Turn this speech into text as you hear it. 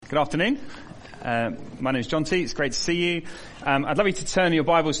Good afternoon. My name is John T. It's great to see you. I'd love you to turn your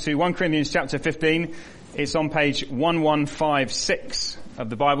Bibles to 1 Corinthians chapter 15. It's on page 1156 of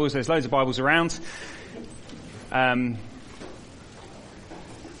the Bibles. There's loads of Bibles around. Let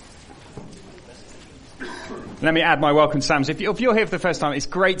me add my welcome to Sam's. If you're here for the first time, it's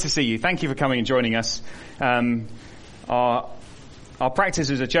great to see you. Thank you for coming and joining us. Our practice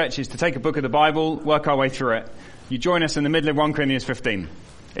as a church is to take a book of the Bible, work our way through it. You join us in the middle of 1 Corinthians 15.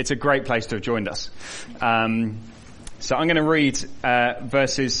 It's a great place to have joined us. So I'm going to read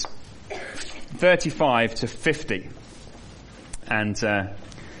verses 35 to 50. And then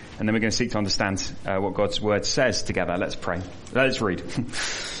we're going to seek to understand what God's word says together. Let's pray. Let's read.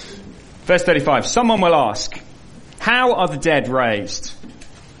 Verse 35. Someone will ask, how are the dead raised?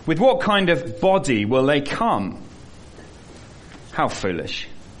 With what kind of body will they come? How foolish.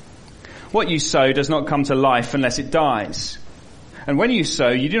 What you sow does not come to life unless it dies. And when you sow,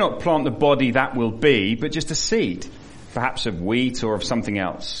 you do not plant the body that will be, but just a seed, perhaps of wheat or of something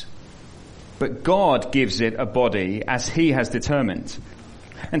else. But God gives it a body as he has determined.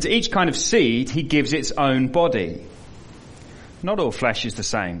 And to each kind of seed, he gives its own body. Not all flesh is the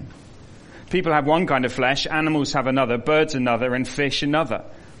same. People have one kind of flesh, animals have another, birds another, and fish another.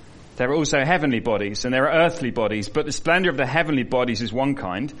 There are also heavenly bodies, and there are earthly bodies, but the splendor of the heavenly bodies is one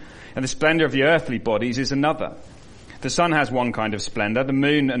kind, and the splendor of the earthly bodies is another. The sun has one kind of splendor, the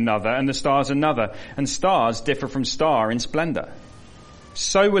moon another, and the stars another, and stars differ from star in splendor.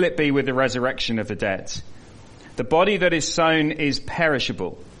 So will it be with the resurrection of the dead. The body that is sown is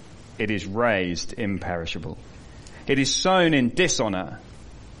perishable. It is raised imperishable. It is sown in dishonor.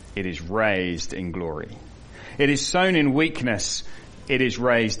 It is raised in glory. It is sown in weakness. It is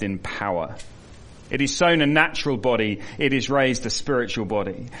raised in power. It is sown a natural body. It is raised a spiritual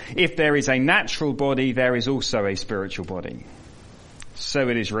body. If there is a natural body, there is also a spiritual body. So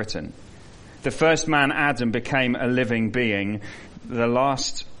it is written. The first man, Adam, became a living being. The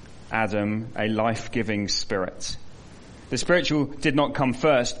last Adam, a life-giving spirit. The spiritual did not come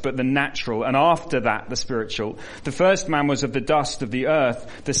first, but the natural, and after that the spiritual. The first man was of the dust of the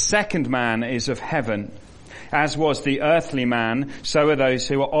earth. The second man is of heaven. As was the earthly man, so are those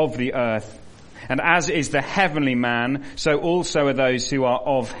who are of the earth. And as is the heavenly man, so also are those who are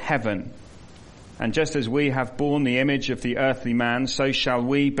of heaven. And just as we have borne the image of the earthly man, so shall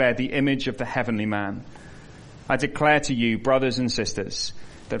we bear the image of the heavenly man. I declare to you, brothers and sisters,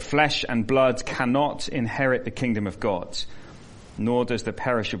 that flesh and blood cannot inherit the kingdom of God, nor does the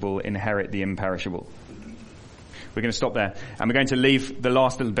perishable inherit the imperishable. We're going to stop there, and we're going to leave the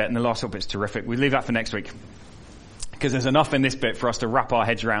last little bit, and the last little bit's terrific. We'll leave that for next week, because there's enough in this bit for us to wrap our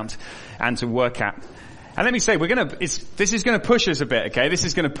heads around and to work at. And let me say, this is going to push us a bit, okay? This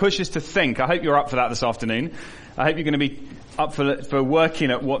is going to push us to think. I hope you're up for that this afternoon. I hope you're going to be up for working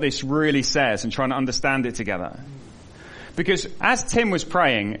at what this really says and trying to understand it together. Because as Tim was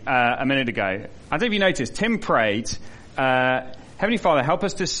praying a minute ago, I don't know if you noticed, Tim prayed, Heavenly Father, help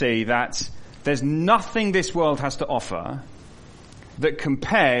us to see that there's nothing this world has to offer that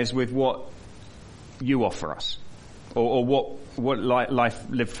compares with what you offer us. Or what life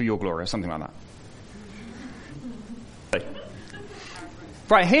lived for your glory, or something like that.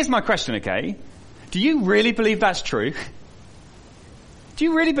 Right, here's my question, okay? Do you really believe that's true? Do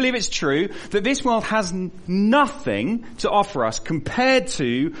you really believe it's true that this world has nothing to offer us compared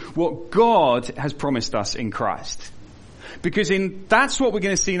to what God has promised us in Christ? Because that's what we're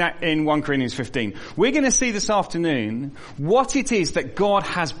going to see in 1 Corinthians 15. We're going to see this afternoon what it is that God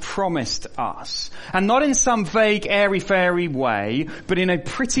has promised us. And not in some vague, airy-fairy way, but in a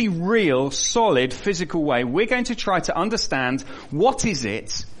pretty real, solid, physical way. We're going to try to understand what is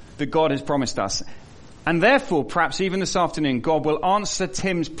it that God has promised us. And therefore, perhaps even this afternoon, God will answer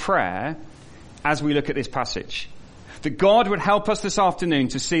Tim's prayer as we look at this passage. That God would help us this afternoon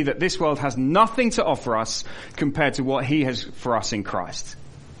to see that this world has nothing to offer us compared to what he has for us in Christ.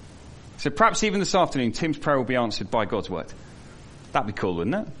 So perhaps even this afternoon, Tim's prayer will be answered by God's word. That'd be cool,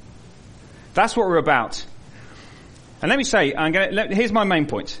 wouldn't it? That's what we're about. And let me say, here's my main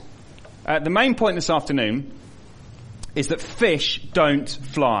point. The main point this afternoon is that fish don't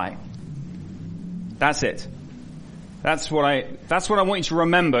fly. That's it. That's what I want you to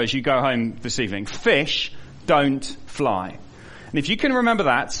remember as you go home this evening. Fish don't fly. And if you can remember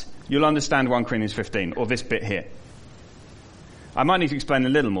that, you'll understand 1 Corinthians 15, or this bit here. I might need to explain a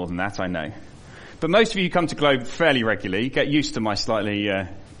little more than that, I know. But most of you who come to Globe fairly regularly get used to my slightly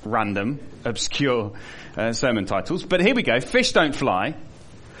random, obscure sermon titles. But here we go. Fish don't fly.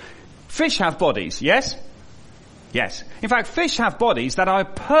 Fish have bodies, yes? Yes. In fact, fish have bodies that are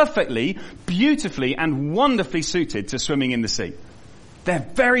perfectly, beautifully, and wonderfully suited to swimming in the sea. They're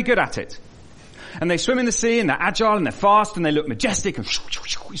very good at it. And they swim in the sea and they're agile and they're fast and they look majestic and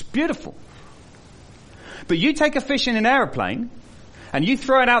it's beautiful. But you take a fish in an aeroplane and you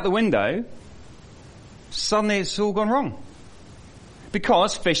throw it out the window, suddenly it's all gone wrong.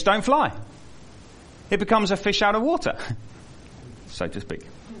 Because fish don't fly. It becomes a fish out of water, so to speak.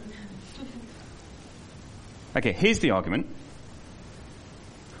 Okay, here's the argument.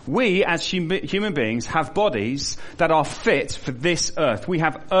 We, as human beings, have bodies that are fit for this earth. We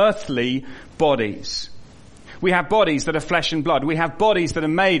have earthly bodies. We have bodies that are flesh and blood. We have bodies that are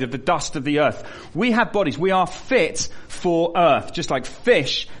made of the dust of the earth. We have bodies. We are fit for earth. Just like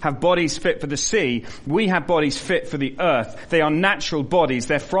fish have bodies fit for the sea, we have bodies fit for the earth. They are natural bodies.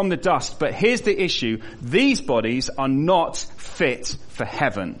 They're from the dust. But here's the issue. These bodies are not fit for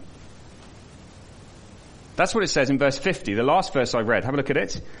heaven. That's what it says in verse 50, the last verse I read. Have a look at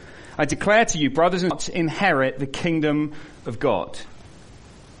it. I declare to you, brothers, not to inherit the kingdom of God.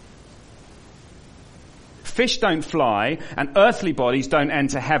 Fish don't fly and earthly bodies don't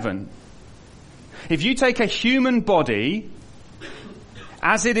enter heaven. If you take a human body,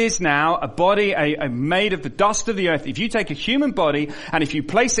 as it is now, a body made of the dust of the earth, if you take a human body and if you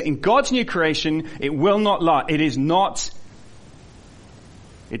place it in God's new creation, it will not lie. It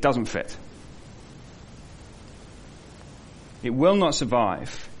doesn't fit. It will not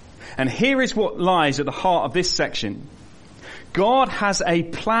survive. And here is what lies at the heart of this section. God has a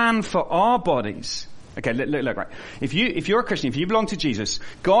plan for our bodies. Okay, look, right. If you're a Christian, if you belong to Jesus,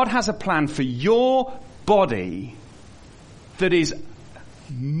 God has a plan for your body that is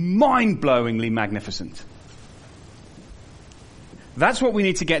mind-blowingly magnificent. That's what we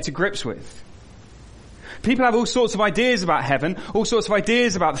need to get to grips with. People have all sorts of ideas about heaven, all sorts of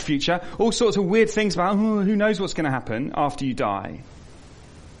ideas about the future, all sorts of weird things about who knows what's going to happen after you die.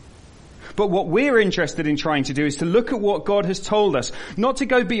 But what we're interested in trying to do is to look at what God has told us, not to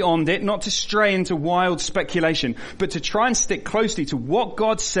go beyond it, not to stray into wild speculation, but to try and stick closely to what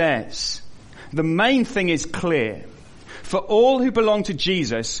God says. The main thing is clear. For all who belong to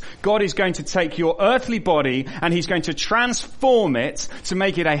Jesus, God is going to take your earthly body and he's going to transform it to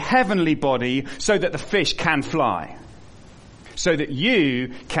make it a heavenly body so that the fish can fly. So that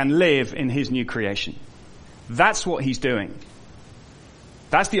you can live in his new creation. That's what he's doing.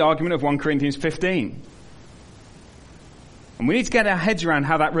 That's the argument of 1 Corinthians 15. And we need to get our heads around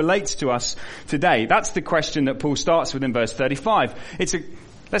how that relates to us today. That's the question that Paul starts with in verse 35.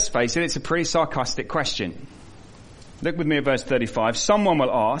 Let's face it, it's a pretty sarcastic question. Look with me at verse 35. Someone will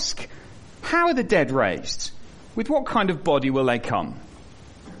ask, how are the dead raised? With what kind of body will they come?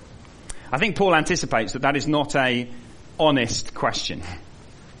 I think Paul anticipates that is not a honest question.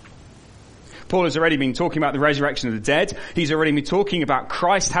 Paul has already been talking about the resurrection of the dead. He's already been talking about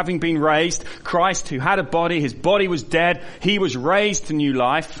Christ having been raised. Christ who had a body, his body was dead. He was raised to new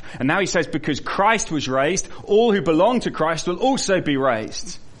life. And now he says because Christ was raised, all who belong to Christ will also be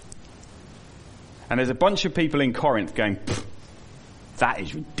raised. And there's a bunch of people in Corinth going, that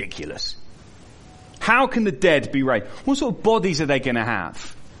is ridiculous. How can the dead be raised? What sort of bodies are they going to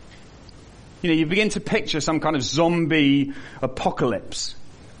have? You begin to picture some kind of zombie apocalypse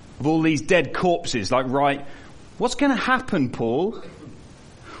of all these dead corpses. What's going to happen, Paul?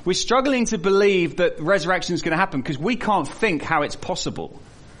 We're struggling to believe that resurrection is going to happen because we can't think how it's possible.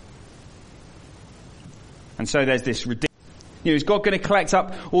 And so there's this ridiculous. Is God going to collect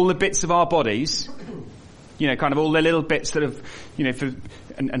up all the bits of our bodies? Kind of all the little bits that have,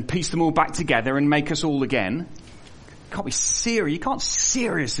 and piece them all back together and make us all again? You can't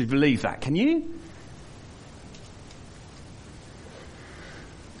seriously believe that, can you?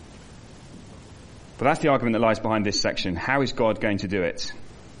 But that's the argument that lies behind this section. How is God going to do it?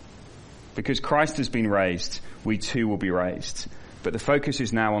 Because Christ has been raised, we too will be raised. But the focus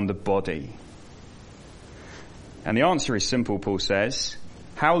is now on the body. And the answer is simple, Paul says.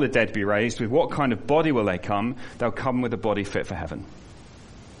 How will the dead be raised? With what kind of body will they come? They'll come with a body fit for heaven.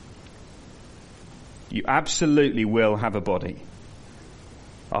 You absolutely will have a body.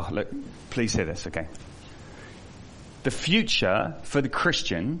 Oh, look, please hear this, okay? The future for the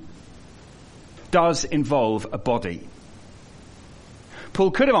Christian does involve a body.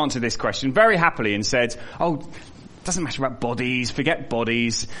 Paul could have answered this question very happily and said, it doesn't matter about bodies, forget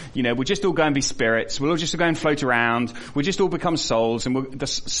bodies, we'll just all go and be spirits, we'll all just go and float around, we'll just all become souls, and the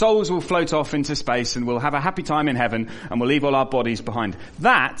souls will float off into space and we'll have a happy time in heaven and we'll leave all our bodies behind.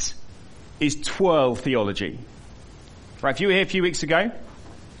 That is twirl theology. Right, if you were here a few weeks ago,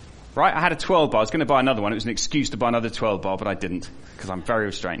 right, I had a twirl bar, I was going to buy another one, it was an excuse to buy another twirl bar, but I didn't, because I'm very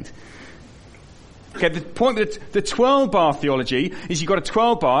restrained. Okay, the point with the twirl bar theology is you've got a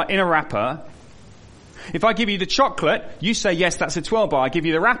twirl bar in a wrapper, If I give you the chocolate, you say, yes, that's a 12 bar. I give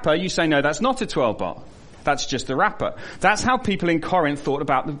you the wrapper, you say, no, that's not a 12 bar. That's just the wrapper. That's how people in Corinth thought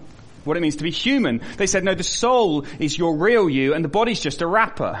about what it means to be human. They said, no, the soul is your real you and the body's just a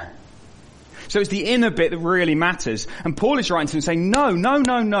wrapper. So it's the inner bit that really matters. And Paul is writing to them saying,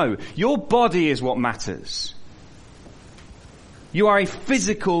 no. Your body is what matters. You are a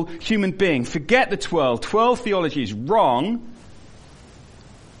physical human being. Forget the 12. 12 theology is wrong.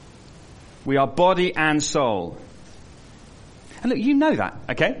 We are body and soul. And look, you know that,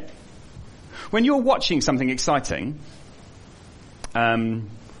 okay? When you're watching something exciting,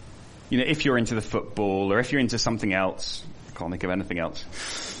 if you're into the football or if you're into something else, I can't think of anything else.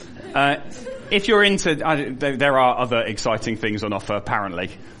 If you're into, there are other exciting things on offer apparently,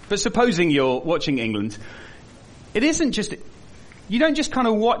 but supposing you're watching England, it isn't just, you don't just kind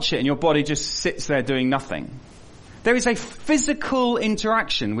of watch it and your body just sits there doing nothing. There is a physical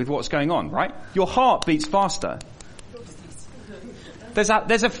interaction with what's going on, right? Your heart beats faster. There's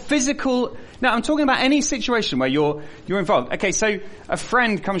a physical, now I'm talking about any situation where you're involved. Okay, so a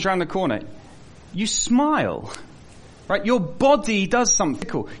friend comes around the corner. You smile, right? Your body does something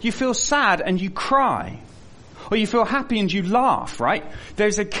cool. You feel sad and you cry. Or you feel happy and you laugh, right?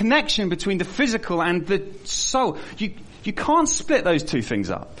 There's a connection between the physical and the soul. You can't split those two things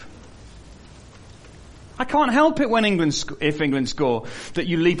up. I can't help it when if England score that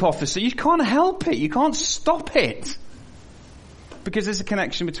you leap off the seat. You can't help it. You can't stop it. Because there's a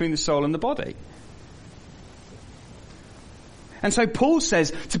connection between the soul and the body. And so Paul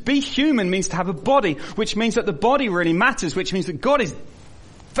says to be human means to have a body, which means that the body really matters, which means that God is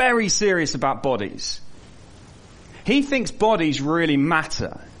very serious about bodies. He thinks bodies really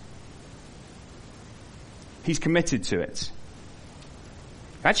matter. He's committed to it.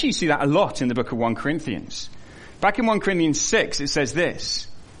 Actually, you see that a lot in the book of 1 Corinthians. Back in 1 Corinthians 6, it says this.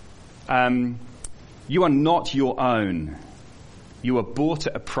 You are not your own. You are bought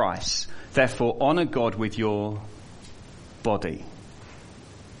at a price. Therefore, honor God with your body.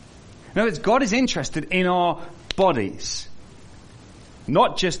 In other words, God is interested in our bodies,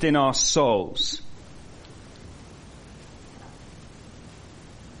 not just in our souls.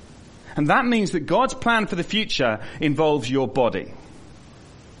 And that means that God's plan for the future involves your body.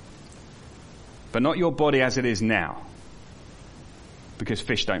 But not your body as it is now, because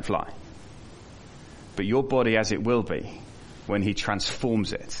fish don't fly. But your body as it will be when he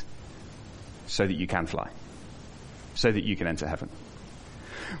transforms it so that you can fly, so that you can enter heaven.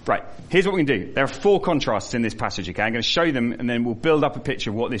 Right, here's what we can do. There are 4 contrasts in this passage, okay? I'm going to show them and then we'll build up a picture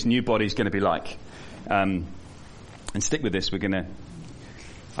of what this new body is going to be like. And stick with this. We're going to,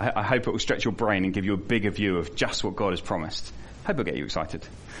 I hope it will stretch your brain and give you a bigger view of just what God has promised. I hope it'll get you excited.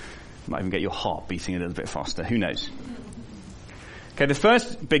 Might even get your heart beating a little bit faster. Who knows? Okay, the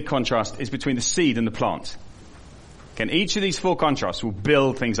first big contrast is between the seed and the plant. Okay, and each of these 4 contrasts will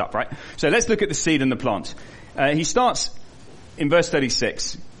build things up, right? So let's look at the seed and the plant. He starts in verse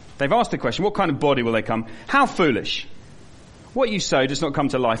 36. They've asked the question, what kind of body will they come? How foolish. What you sow does not come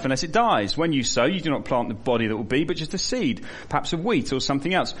to life unless it dies. When you sow, you do not plant the body that will be, but just a seed, perhaps of wheat or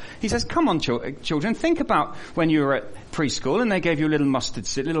something else. He says, come on, children, think about when you were at preschool and they gave you a little mustard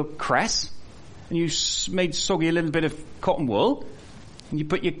seed, a little cress, and you made soggy a little bit of cotton wool, and you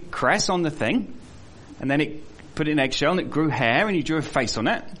put your cress on the thing, and then it put it in eggshell, and it grew hair, and you drew a face on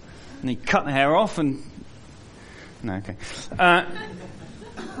it, and you cut the hair off, and... No, okay.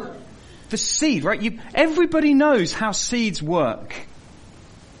 The seed, right? Everybody knows how seeds work.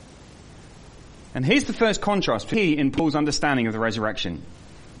 And here's the first contrast in Paul's understanding of the resurrection.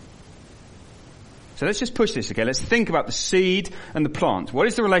 So let's just push this, okay? Let's think about the seed and the plant. What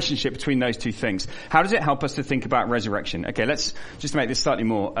is the relationship between those two things? How does it help us to think about resurrection? Okay, let's just make this slightly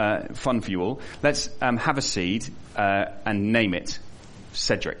more fun for you all. Let's have a seed and name it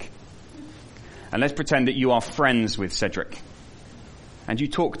Cedric. And let's pretend that you are friends with Cedric. And you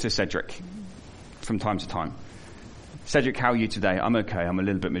talk to Cedric from time to time. Cedric, how are you today? I'm okay. I'm a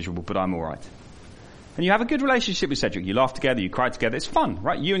little bit miserable, but I'm all right. And you have a good relationship with Cedric. You laugh together, you cry together. It's fun,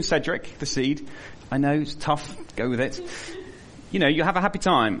 right? You and Cedric, the seed. I know, it's tough. Go with it. You have a happy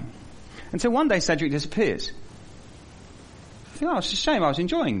time. Until one day Cedric disappears. You think, it's a shame. I was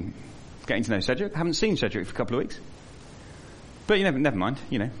enjoying getting to know Cedric. I haven't seen Cedric for a couple of weeks. But never mind.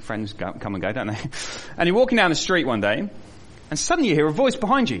 Friends come and go, don't they? And you're walking down the street one day, and suddenly you hear a voice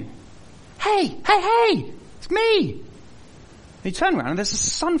behind you. Hey, it's me. And you turn around and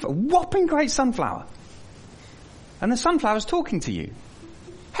there's a whopping great sunflower. And the sunflower's talking to you.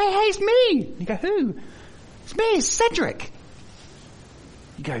 Hey, it's me. You go, who? It's me, it's Cedric.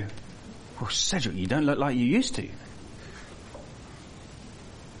 You go, Cedric, you don't look like you used to.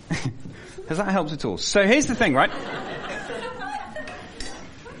 Has that helped at all? So here's the thing, right?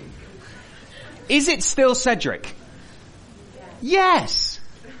 Is it still Cedric? Yes.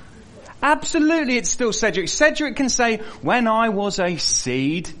 Absolutely, it's still Cedric. Cedric can say, when I was a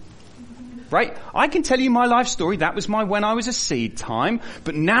seed, right? I can tell you my life story. That was my when I was a seed time,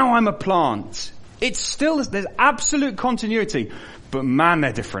 but now I'm a plant. It's still, there's absolute continuity. But man,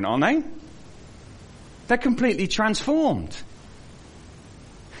 they're different, aren't they? They're completely transformed.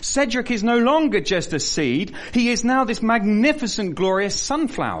 Cedric is no longer just a seed. He is now this magnificent, glorious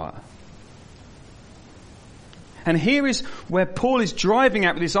sunflower. And here is where Paul is driving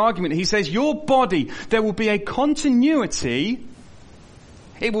at with this argument. He says, your body, there will be a continuity.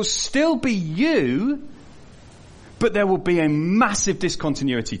 It will still be you, but there will be a massive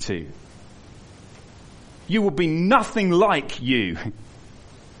discontinuity too. You will be nothing like you.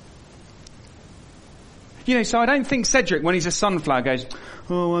 You know, so I don't think Cedric, when he's a sunflower, goes,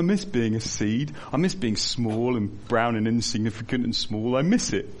 oh, I miss being a seed. I miss being small and brown and insignificant and small. I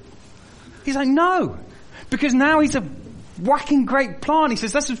miss it. He's like, no. Because now he's a whacking great plant. He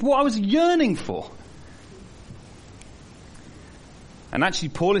says, this is what I was yearning for. And actually,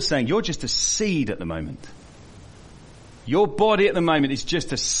 Paul is saying, you're just a seed at the moment. Your body at the moment is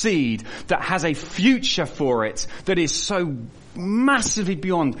just a seed that has a future for it that is so massively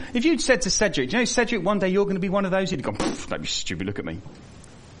beyond. If you'd said to Cedric, you know, Cedric, one day you're going to be one of those, he'd have gone, don't be stupid, look at me.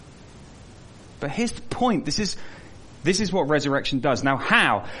 But here's the point. This is what resurrection does. Now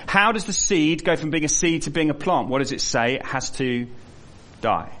how? How does the seed go from being a seed to being a plant? What does it say? It has to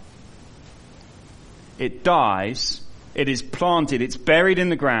die. It dies, it is planted, it's buried in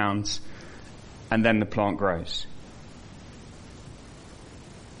the ground, and then the plant grows.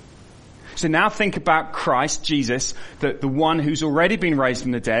 So now think about Christ, Jesus, the one who's already been raised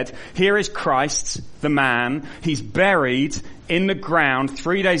from the dead. Here is Christ, the man. He's buried in the ground.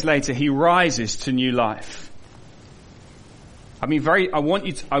 3 days later, he rises to new life. I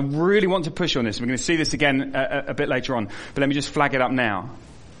really want to push on this. We're going to see this again a bit later on, but let me just flag it up now.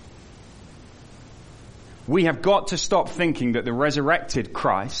 We have got to stop thinking that the resurrected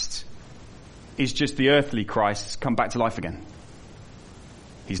Christ is just the earthly Christ come back to life again.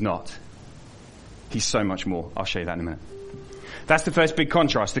 He's not. He's so much more. I'll show you that in a minute. That's the first big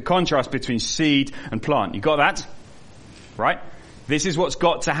contrast. The contrast between seed and plant. You got that? Right? This is what's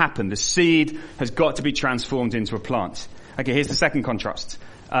got to happen. The seed has got to be transformed into a plant. Okay, here's the second contrast.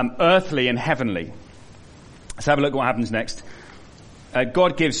 Earthly and heavenly. Let's have a look at what happens next.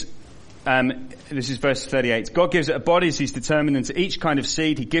 God gives, this is verse 38. God gives it a body as he's determined, and to each kind of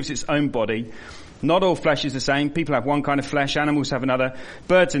seed he gives its own body. Not all flesh is the same. People have one kind of flesh, animals have another,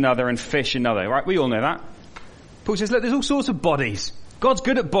 birds another, and fish another. Right? We all know that. Paul says, look, there's all sorts of bodies. God's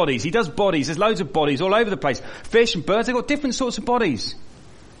good at bodies. He does bodies. There's loads of bodies all over the place. Fish and birds, they've got different sorts of bodies.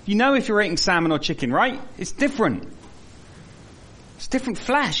 You know if you're eating salmon or chicken, right? It's different. It's different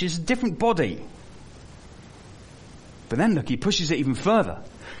flesh. It's a different body. But then look, he pushes it even further.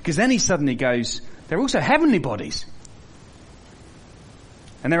 Because then he suddenly goes, there are also heavenly bodies.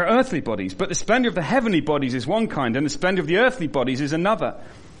 And there are earthly bodies, but the splendor of the heavenly bodies is one kind, and the splendor of the earthly bodies is another.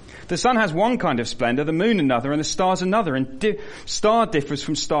 The sun has one kind of splendor, the moon another, and the stars another, and star differs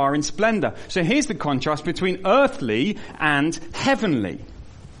from star in splendor. So here's the contrast between earthly and heavenly.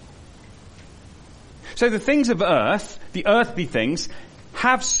 So the things of earth, the earthly things,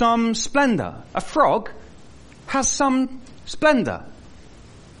 have some splendor. A frog has some splendor.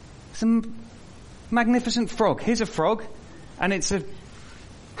 Some magnificent frog. Here's a frog, and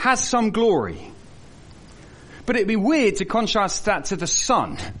has some glory. But it'd be weird to contrast that to the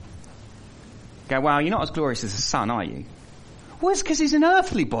sun. Go, wow, you're not as glorious as the sun, are you? Well, it's because he's an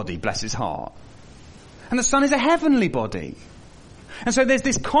earthly body, bless his heart. And the sun is a heavenly body. And so there's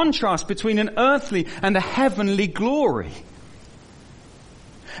this contrast between an earthly and a heavenly glory.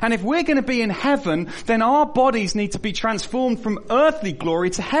 And if we're going to be in heaven, then our bodies need to be transformed from earthly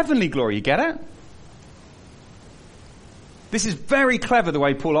glory to heavenly glory. You get it? This is very clever the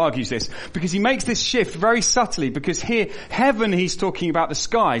way Paul argues this, because he makes this shift very subtly, because here, heaven, he's talking about the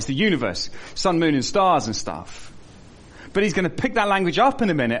skies, the universe, sun, moon and stars and stuff. But he's going to pick that language up in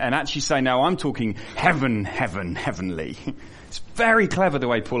a minute and actually say, no, I'm talking heaven, heavenly. It's very clever the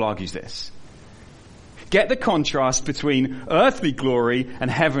way Paul argues this. Get the contrast between earthly glory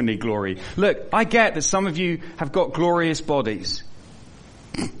and heavenly glory. Look, I get that some of you have got glorious bodies.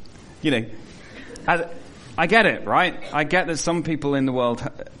 You know, I get it, right? I get that some people in the world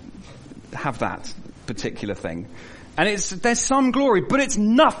have that particular thing. And there's some glory, but it's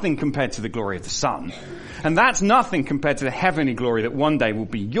nothing compared to the glory of the sun. And that's nothing compared to the heavenly glory that one day will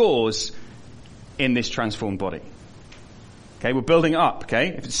be yours in this transformed body. Okay, we're building up, okay?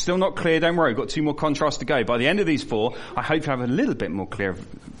 If it's still not clear, don't worry. We've got 2 more contrasts to go. By the end of these 4, I hope you have a little bit more clear.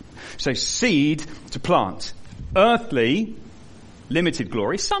 So seed to plant. Earthly, limited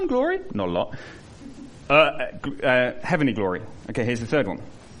glory. Some glory, not a lot. Heavenly glory. Okay, here's the third one.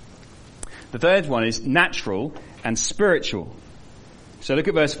 The third one is natural and spiritual. So look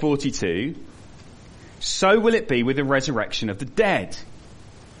at verse 42. So will it be with the resurrection of the dead.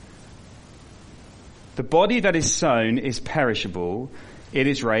 The body that is sown is perishable. It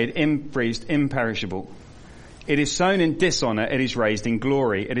is raised imperishable. It is sown in dishonor. It is raised in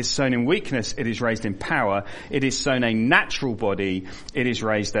glory. It is sown in weakness. It is raised in power. It is sown a natural body. It is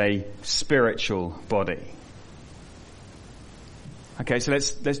raised a spiritual body. Okay, so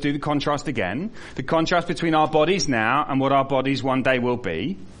let's do the contrast again. The contrast between our bodies now and what our bodies one day will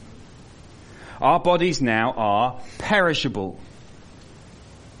be. Our bodies now are perishable.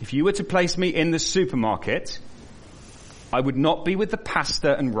 If you were to place me in the supermarket, I would not be with the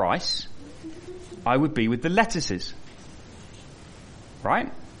pasta and rice. I would be with the lettuces.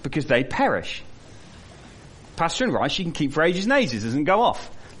 Right? Because they perish. Pasta and rice you can keep for ages and ages, doesn't go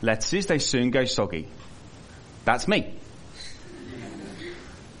off. Lettuces, they soon go soggy. That's me.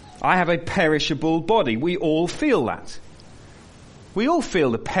 I have a perishable body. We all feel that. We all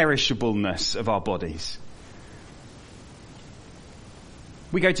feel the perishableness of our bodies.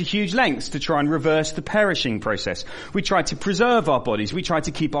 We go to huge lengths to try and reverse the perishing process. We try to preserve our bodies. We try to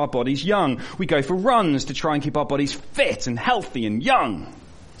keep our bodies young. We go for runs to try and keep our bodies fit and healthy and young.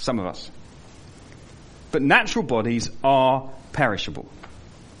 Some of us. But natural bodies are perishable.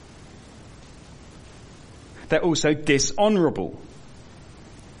 They're also dishonorable.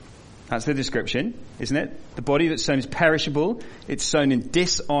 That's the description, isn't it? The body that's sown is perishable. It's sown in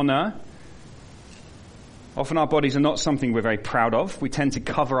dishonor. Often our bodies are not something we're very proud of. We tend to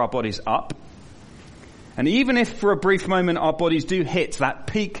cover our bodies up. And even if for a brief moment our bodies do hit that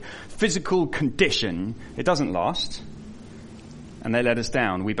peak physical condition, it doesn't last. And they let us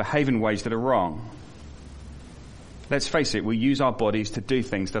down. We behave in ways that are wrong. Let's face it, we use our bodies to do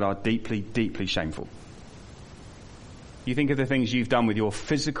things that are deeply, deeply shameful. You think of the things you've done with your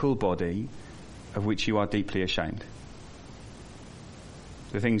physical body of which you are deeply ashamed.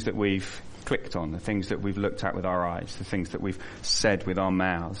 The things that we've clicked on, the things that we've looked at with our eyes, the things that we've said with our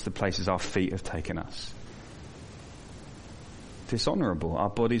mouths, the places our feet have taken us. Dishonorable. Our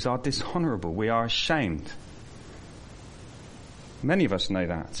bodies are dishonorable. We are ashamed. Many of us know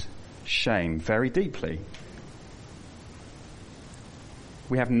that. Shame very deeply.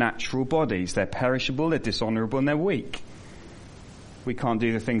 We have natural bodies. They're perishable, they're dishonorable, and they're weak. We can't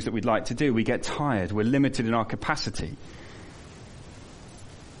do the things that we'd like to do. We get tired. We're limited in our capacity.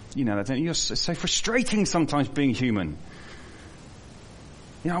 You know that, don't you? It's so frustrating sometimes being human.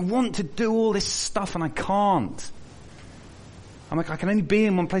 You know, I want to do all this stuff and I can't. I'm like, I can only be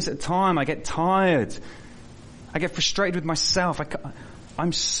in one place at a time. I get tired. I get frustrated with myself.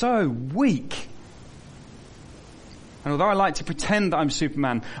 I'm so weak. And although I like to pretend that I'm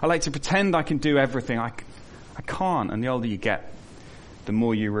Superman, I like to pretend I can do everything, I can't. And the older you get, the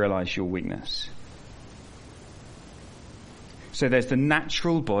more you realize your weakness. So there's the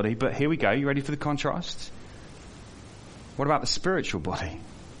natural body, but here we go. You ready for the contrast? What about the spiritual body?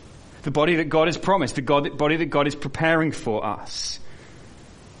 The body that God has promised, the body that God is preparing for us.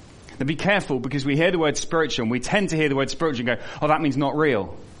 Now be careful, because we hear the word spiritual and we tend to hear the word spiritual and go, oh, that means not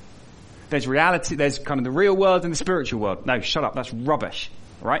real. There's reality, there's kind of the real world and the spiritual world. No, shut up, that's rubbish.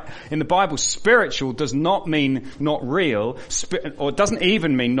 Right? In the Bible, spiritual does not mean not real, or it doesn't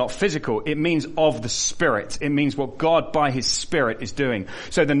even mean not physical. It means of the Spirit. It means what God by His Spirit is doing.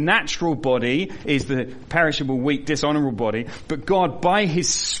 So the natural body is the perishable, weak, dishonorable body, but God by His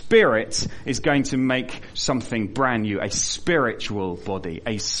Spirit is going to make something brand new, a spiritual body,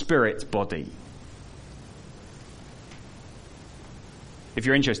 a spirit body. If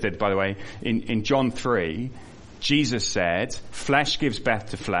you're interested, by the way, in John 3, Jesus said, flesh gives birth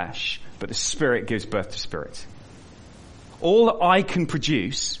to flesh, but the Spirit gives birth to spirit. All that I can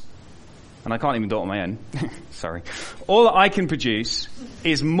produce, and I can't even do it on my own, sorry. All that I can produce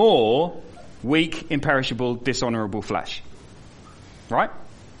is more weak, imperishable, dishonorable flesh. Right?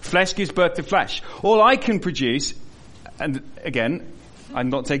 Flesh gives birth to flesh. All I can produce, and again, I'm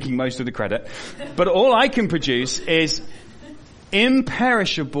not taking most of the credit, but all I can produce is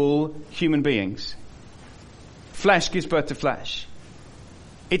imperishable human beings. Flesh gives birth to flesh.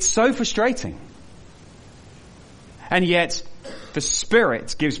 It's so frustrating. And yet, the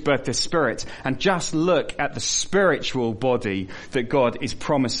Spirit gives birth to spirit. And just look at the spiritual body that God is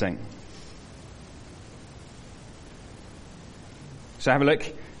promising. So have a look.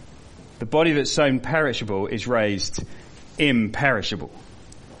 The body that's sown perishable is raised imperishable.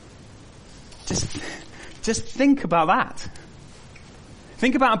 Just think about that.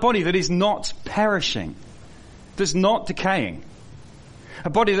 Think about a body that is not perishing, that's not decaying. A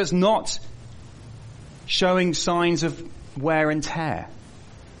body that's not showing signs of wear and tear.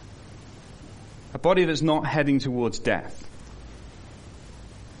 A body that's not heading towards death.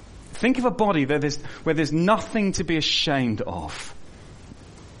 Think of a body where there's nothing to be ashamed of.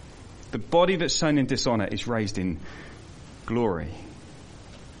 The body that's sown in dishonor is raised in glory,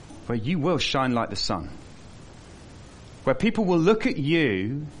 where you will shine like the sun. Where people will look at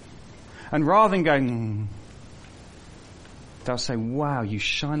you and rather than going, they'll say, wow, you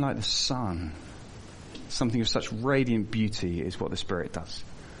shine like the sun. Something of such radiant beauty is what the Spirit does.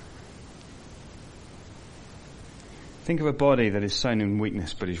 Think of a body that is sown in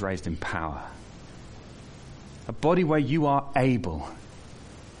weakness but is raised in power. A body where you are able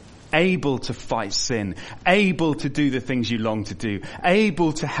to fight sin, able to do the things you long to do,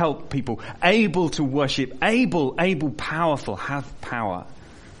 able to help people, able to worship, able, powerful, have power.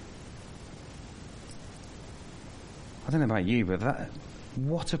 I don't know about you, but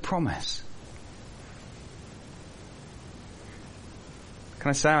what a promise. Can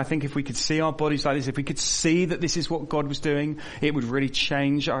I say, I think if we could see our bodies like this, if we could see that this is what God was doing, it would really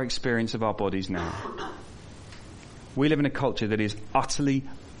change our experience of our bodies now. We live in a culture that is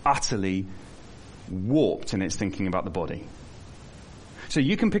utterly warped in its thinking about the body. So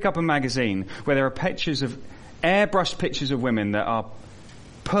you can pick up a magazine where there are pictures of, airbrushed pictures of women that are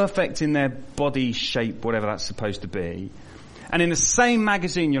perfect in their body shape, whatever that's supposed to be. And in the same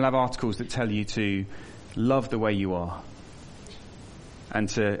magazine you'll have articles that tell you to love the way you are and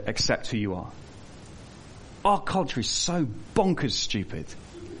to accept who you are. Our culture is so bonkers stupid.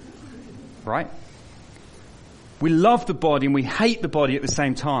 Right? We love the body and we hate the body at the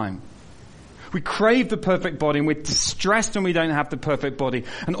same time. We crave the perfect body and we're distressed when we don't have the perfect body.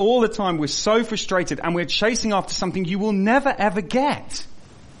 And all the time we're so frustrated and we're chasing after something you will never ever get.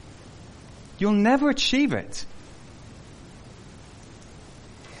 You'll never achieve it.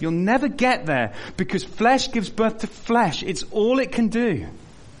 You'll never get there because flesh gives birth to flesh. It's all it can do.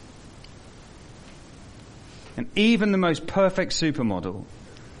 And even the most perfect supermodel,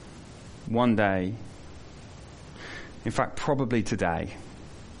 one day, in fact probably today,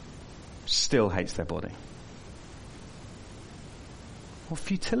 still hates their body. What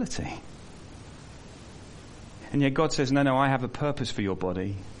futility. And yet God says, no, I have a purpose for your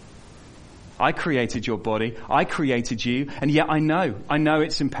body. I created your body. I created you. And yet I know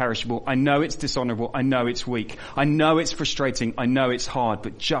it's imperishable. I know it's dishonorable. I know it's weak. I know it's frustrating. I know it's hard.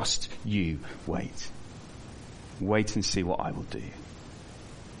 But just you wait. Wait and see what I will do.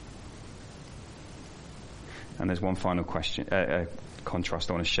 And there's one final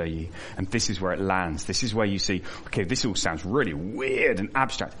contrast I want to show you. And this is where it lands. This is where you see, okay, this all sounds really weird and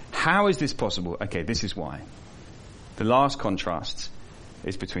abstract. How is this possible? Okay, this is why. The last contrast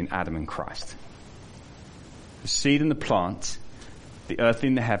is between Adam and Christ. The seed and the plant, the earthly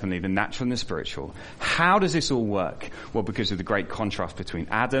and the heavenly, the natural and the spiritual. How does this all work? Well, because of the great contrast between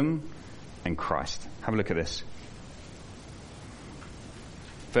Adam and Christ. Have a look at this.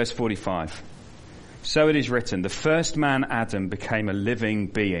 Verse 45. So it is written, the first man, Adam, became a living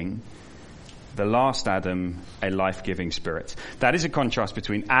being. The last Adam, a life-giving spirit. That is a contrast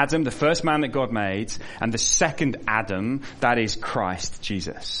between Adam, the first man that God made, and the second Adam, that is Christ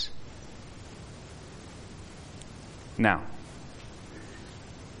Jesus. Now,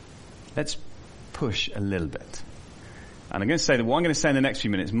 let's push a little bit. And I'm going to say that what I'm going to say in the next few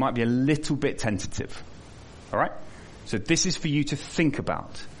minutes might be a little bit tentative. All right? So this is for you to think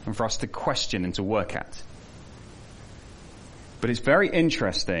about and for us to question and to work at. But it's very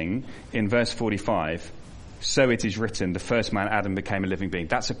interesting in verse 45, so it is written, the first man, Adam, became a living being.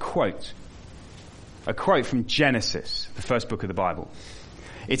 That's a quote. A quote from Genesis, the first book of the Bible.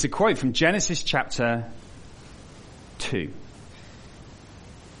 It's a quote from Genesis chapter 2.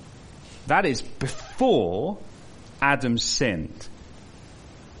 That is before Adam sinned.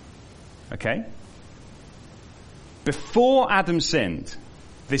 Okay? Before Adam sinned,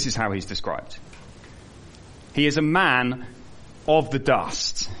 this is how he's described. He is a man of the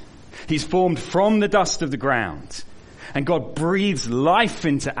dust. He's formed from the dust of the ground. And God breathes life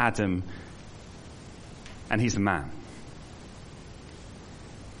into Adam. And he's a man.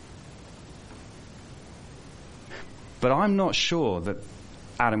 But I'm not sure that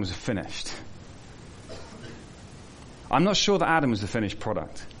Adam was finished. I'm not sure that Adam was the finished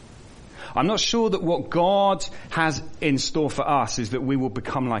product. I'm not sure that what God has in store for us is that we will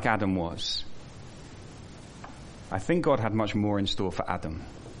become like Adam was. I think God had much more in store for Adam.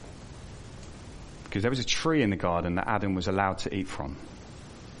 Because there was a tree in the garden that Adam was allowed to eat from.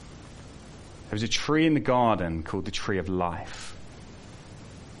 There was a tree in the garden called the tree of life.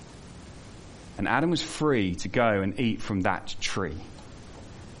 And Adam was free to go and eat from that tree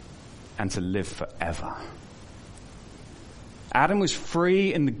and to live forever. Adam was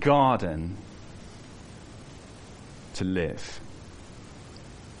free in the garden to live.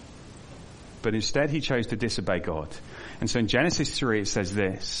 But instead he chose to disobey God. And so in Genesis 3 it says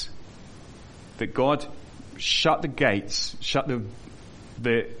this, that God shut the gates, shut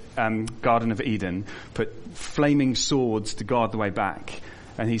the Garden of Eden, put flaming swords to guard the way back.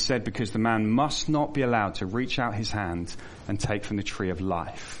 And he said, because the man must not be allowed to reach out his hand and take from the tree of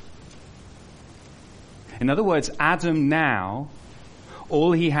life. In other words, Adam now,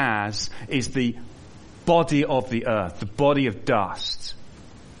 all he has is the body of the earth, the body of dust.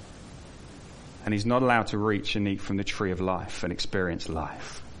 And he's not allowed to reach and eat from the tree of life and experience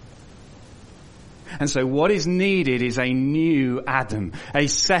life. And so what is needed is a new Adam, a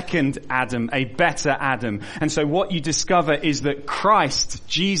second Adam, a better Adam. And so what you discover is that Christ,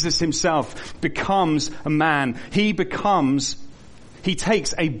 Jesus himself, becomes a man. He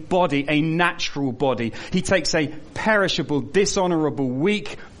takes a body, a natural body. He takes a perishable, dishonorable,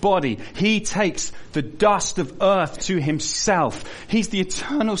 weak body. He takes the dust of earth to himself. He's the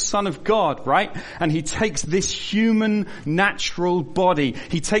eternal Son of God, right? And he takes this human, natural body.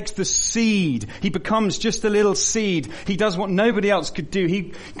 He takes the seed. He becomes just a little seed. He does what nobody else could do.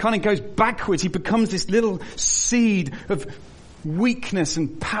 He kind of goes backwards. He becomes this little seed of weakness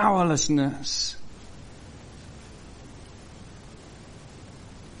and powerlessness.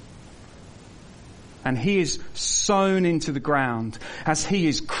 And he is sown into the ground as he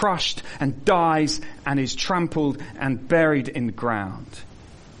is crushed and dies and is trampled and buried in the ground.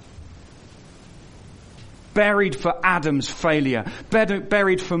 Buried for Adam's failure,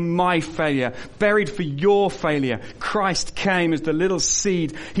 buried for my failure, buried for your failure. Christ came as the little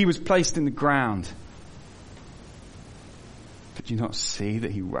seed. He was placed in the ground. Did you not see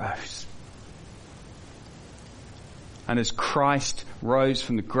that he rose? And as Christ rose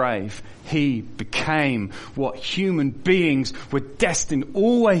from the grave, he became what human beings were destined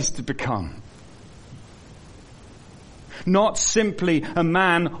always to become. Not simply a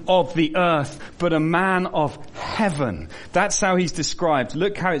man of the earth, but a man of heaven. That's how he's described.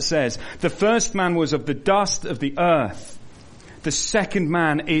 Look how it says, the first man was of the dust of the earth. The second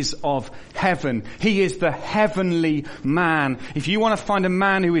man is of heaven. He is the heavenly man. If you want to find a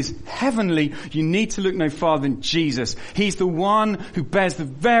man who is heavenly, you need to look no farther than Jesus. He's the one who bears the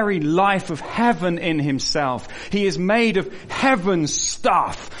very life of heaven in himself. He is made of heaven's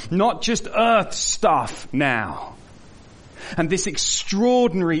stuff, not just earth stuff now. And this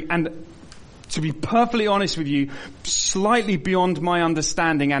extraordinary and, to be perfectly honest with you, slightly beyond my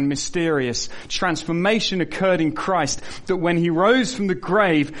understanding and mysterious transformation occurred in Christ, that when he rose from the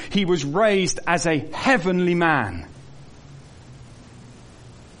grave, he was raised as a heavenly man.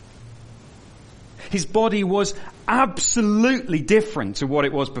 His body was absolutely different to what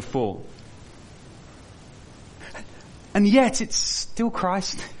it was before. And yet it's still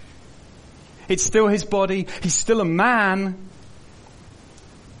Christ. It's still his body. He's still a man.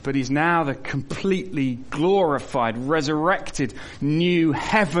 But he's now the completely glorified, resurrected, new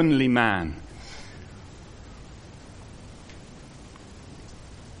heavenly man.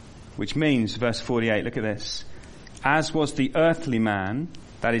 Which means, verse 48, look at this. As was the earthly man,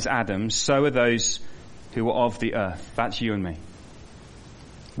 that is Adam, so are those who are of the earth. That's you and me.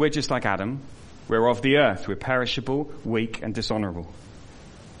 We're just like Adam. We're of the earth. We're perishable, weak, and dishonorable.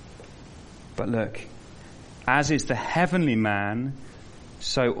 But look, as is the heavenly man,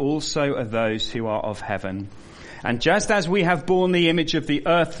 so also are those who are of heaven. And just as we have borne the image of the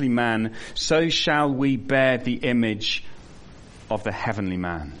earthly man, so shall we bear the image of the heavenly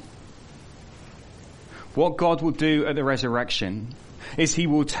man. What God will do at the resurrection is he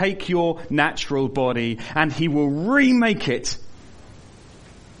will take your natural body and he will remake it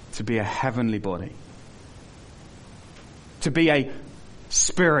to be a heavenly body. To be a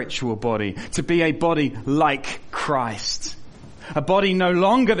spiritual body. To be a body like Christ. A body no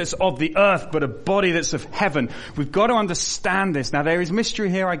longer that's of the earth, but a body that's of heaven. We've got to understand this. Now, there is mystery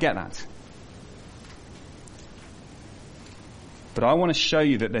here, I get that. But I want to show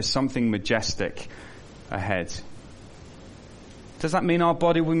you that there's something majestic ahead. Does that mean our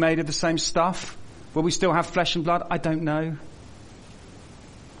body will be made of the same stuff? Will we still have flesh and blood? I don't know.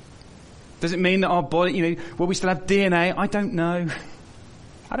 Does it mean that our body, will we still have DNA? I don't know.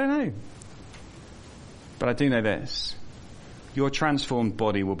 I don't know. But I do know this. Your transformed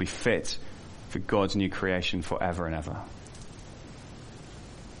body will be fit for God's new creation forever and ever.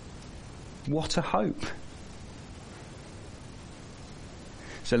 What a hope.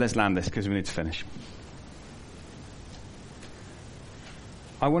 So let's land this because we need to finish.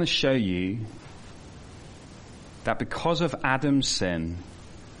 I want to show you that because of Adam's sin,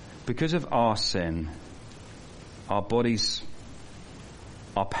 because of our sin, our bodies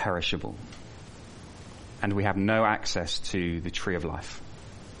are perishable. And we have no access to the tree of life.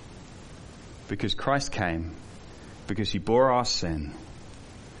 Because Christ came, because he bore our sin,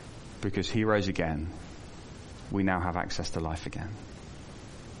 because he rose again, we now have access to life again.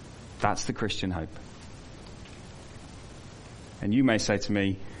 That's the Christian hope. And you may say to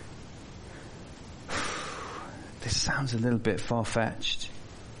me, this sounds a little bit far-fetched.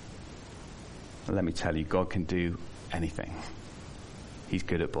 Well, let me tell you, God can do anything. He's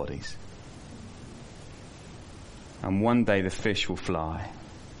good at bodies. And one day the fish will fly.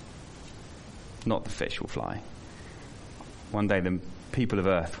 Not the fish will fly. One day the people of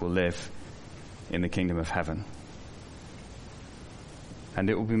earth will live in the kingdom of heaven. And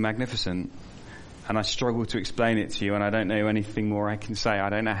it will be magnificent. And I struggle to explain it to you, and I don't know anything more I can say. I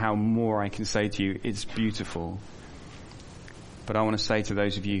don't know how more I can say to you. It's beautiful. But I want to say to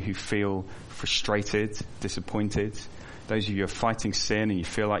those of you who feel frustrated, disappointed, those of you who are fighting sin and you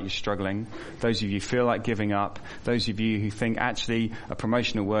feel like you're struggling, those of you who feel like giving up, those of you who think actually a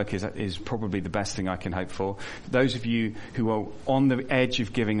promotion at work is probably the best thing I can hope for, those of you who are on the edge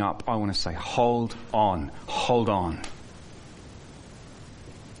of giving up, I want to say, hold on, hold on.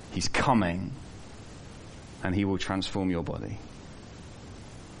 He's coming and he will transform your body.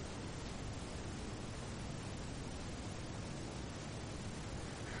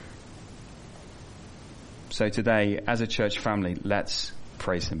 So today, as a church family, let's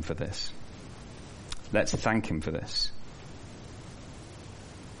praise him for this. Let's thank him for this.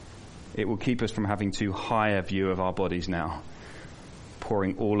 It will keep us from having too high a view of our bodies now,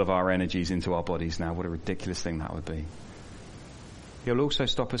 pouring all of our energies into our bodies now. What a ridiculous thing that would be. It will also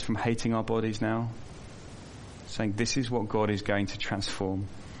stop us from hating our bodies now, saying this is what God is going to transform.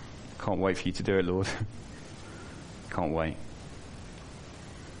 Can't wait for you to do it, Lord. Can't wait.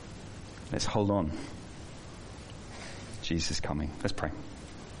 Let's hold on. Jesus is coming. Let's pray.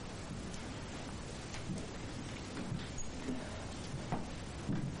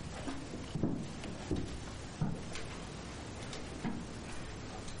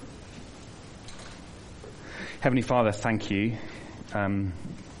 Heavenly Father, thank you.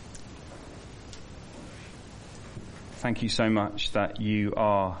 Thank you so much that you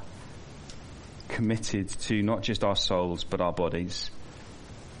are committed to not just our souls but our bodies.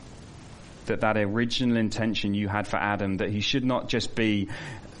 That original intention you had for Adam, that he should not just be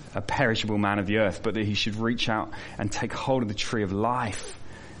a perishable man of the earth, but that he should reach out and take hold of the tree of life.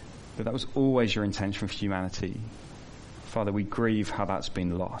 That was always your intention for humanity. Father, we grieve how that's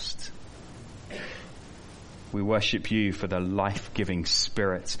been lost. We worship you for the life-giving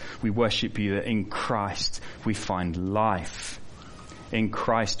Spirit. We worship you that in Christ we find life. In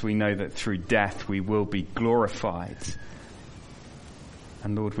Christ we know that through death we will be glorified.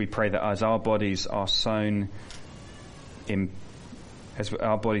 And Lord, we pray that as our bodies are sown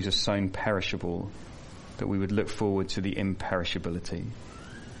perishable, that we would look forward to the imperishability.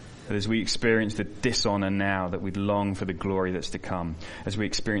 That as we experience the dishonor now, that we'd long for the glory that's to come. As we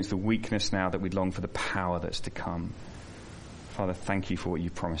experience the weakness now, that we'd long for the power that's to come. Father, thank you for what you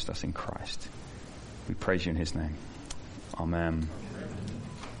promised us in Christ. We praise you in his name. Amen.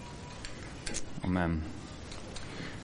 Amen.